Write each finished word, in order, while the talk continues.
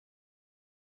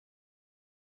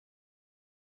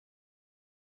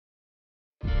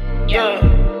Yeah.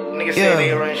 Niggas say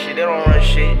they run shit, they don't run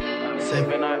shit.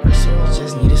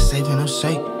 Just need a safe and I'm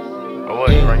safe. Or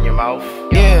what, you run your mouth?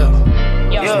 Yeah.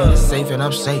 Just need a safe and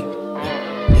I'm safe.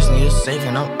 Just need a safe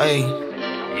and I'm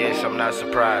Yes, I'm not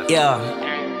surprised.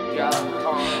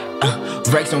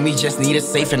 Rex on me, just need a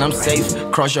safe and I'm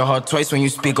safe. Cross your heart twice when you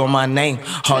speak on my name.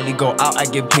 Hardly go out, I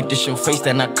get paid to show face.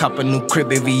 Then I cop a new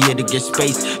crib every year to get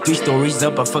space. 3 stories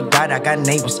up, I forgot I got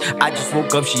neighbors. I just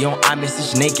woke up, she on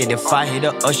iMessage naked. If I hit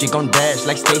her up, she gon' dash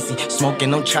like Stacy.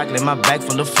 Smoking on chocolate, my bag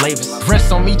full of flavors. Rex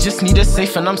on me, just need a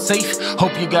safe and I'm safe.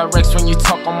 Hope you got Rex when you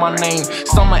talk on my name.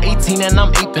 Summer 18 and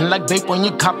I'm aping like vape. When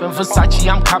you copping Versace,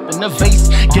 I'm copping the vase.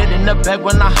 Get in the bag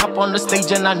when I hop on the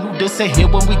stage. And I knew this a hit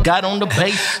when we got on the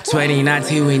bass.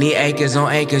 2019, we need acres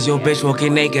on acres. Your bitch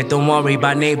walking naked, don't worry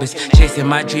about neighbors. Chasing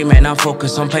my dream and I'm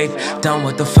focused on paper. Done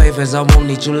with the favors, I won't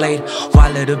need you later.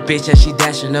 Wild little bitch as she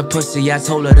dashing her pussy. I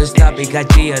told her to stop it, got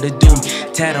Gia to do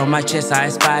me. Tat on my chest, I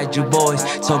inspired you boys.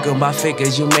 Talking about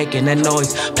figures, you making a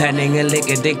noise. Planning a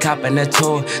liquor, then copping a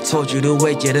tour. Told you to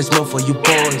wait, yeah, there's more for you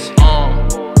boys.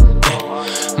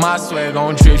 My swag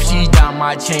on drip, she down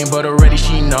my chain, but already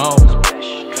she know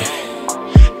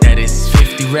that it's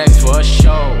 50 racks for a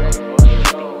show.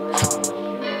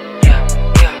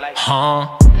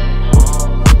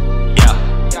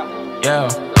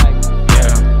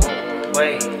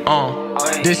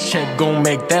 This check gon'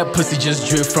 make that pussy just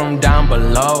drip from down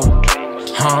below.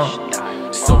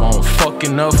 So I'm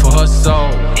fucking up for her soul.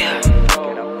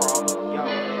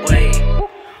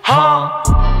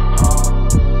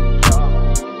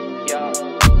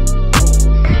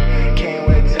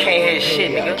 Can't hear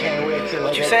shit, nigga.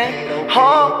 What you saying?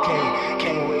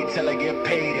 Can't wait till I get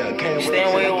paid.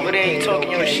 Staying way over there, you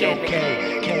talking your shit,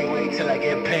 nigga. Can't wait till I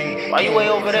get paid. Why you way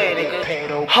over there, nigga?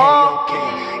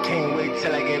 Can't wait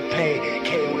till I get paid.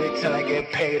 Can't wait till I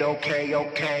get paid.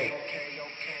 Okay.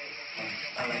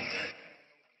 I like that.